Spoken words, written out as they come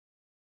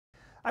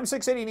I'm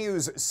 680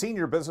 News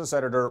senior business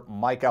editor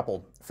Mike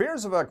Eppel.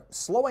 Fears of a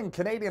slowing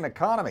Canadian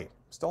economy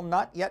still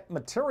not yet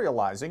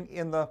materializing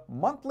in the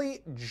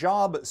monthly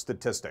job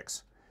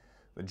statistics.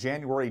 The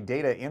January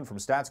data in from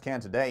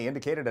StatsCan today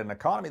indicated an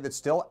economy that's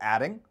still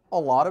adding a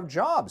lot of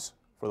jobs,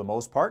 for the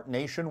most part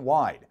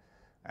nationwide.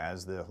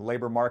 As the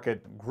labor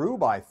market grew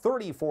by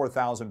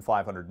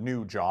 34,500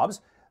 new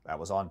jobs, that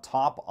was on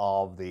top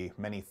of the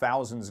many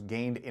thousands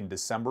gained in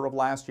December of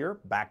last year,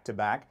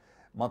 back-to-back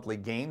monthly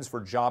gains for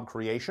job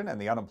creation,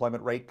 and the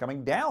unemployment rate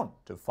coming down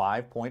to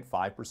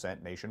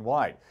 5.5%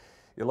 nationwide.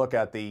 You look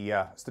at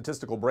the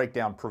statistical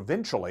breakdown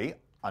provincially,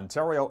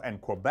 Ontario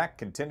and Quebec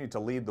continue to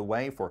lead the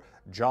way for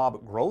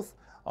job growth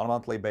on a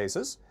monthly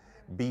basis.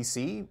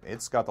 BC,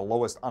 it's got the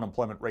lowest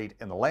unemployment rate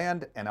in the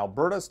land, and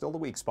Alberta still the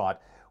weak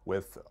spot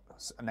with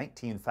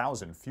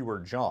 19,000 fewer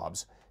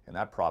jobs in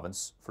that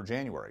province for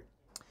January.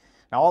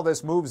 Now, all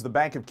this moves the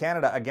Bank of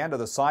Canada again to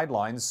the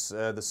sidelines.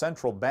 The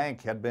central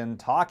bank had been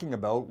talking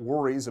about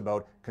worries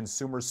about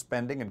consumer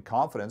spending and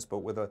confidence, but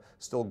with a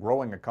still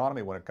growing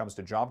economy when it comes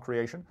to job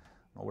creation,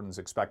 no one's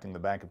expecting the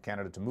Bank of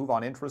Canada to move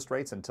on interest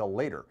rates until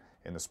later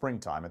in the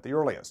springtime at the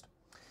earliest.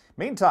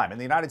 Meantime, in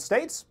the United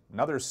States,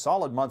 another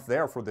solid month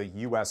there for the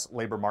U.S.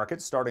 labor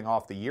market, starting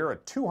off the year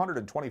at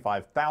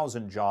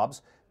 225,000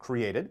 jobs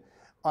created.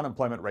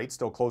 Unemployment rate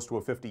still close to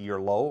a 50-year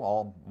low,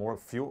 all more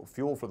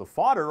fuel for the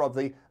fodder of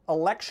the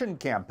election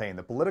campaign,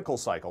 the political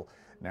cycle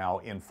now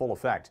in full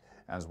effect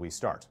as we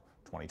start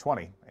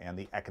 2020 and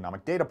the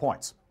economic data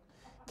points.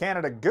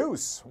 Canada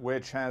Goose,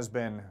 which has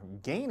been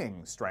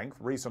gaining strength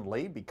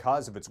recently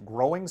because of its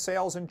growing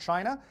sales in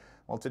China,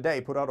 well,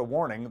 today put out a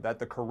warning that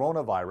the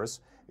coronavirus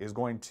is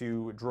going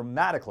to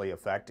dramatically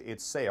affect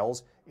its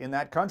sales in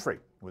that country.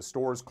 With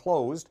stores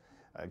closed,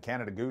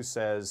 Canada Goose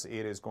says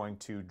it is going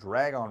to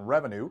drag on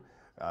revenue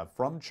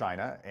from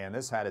China, and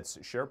this had its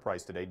share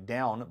price today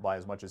down by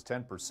as much as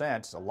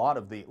 10%. A lot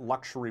of the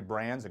luxury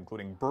brands,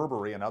 including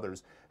Burberry and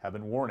others, have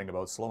been warning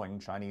about slowing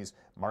Chinese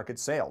market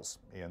sales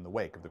in the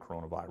wake of the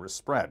coronavirus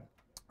spread.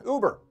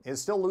 Uber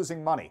is still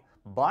losing money,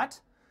 but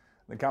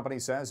the company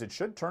says it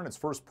should turn its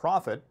first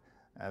profit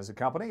as a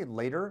company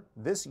later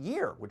this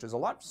year, which is a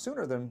lot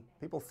sooner than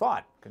people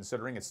thought,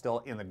 considering it's still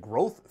in the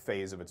growth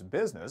phase of its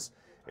business.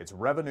 Its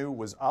revenue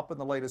was up in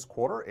the latest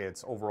quarter.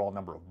 Its overall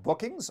number of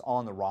bookings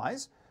on the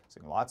rise.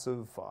 Seeing lots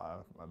of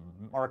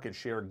market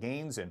share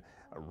gains in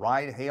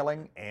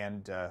ride-hailing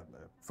and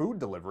food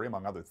delivery,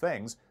 among other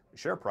things. The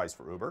share price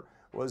for Uber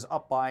was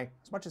up by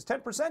as much as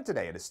 10%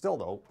 today. It is still,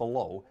 though,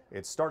 below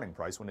its starting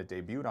price when it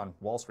debuted on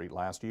Wall Street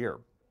last year.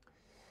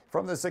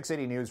 From the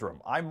 680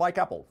 Newsroom, I'm Mike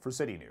Eppel for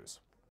City News.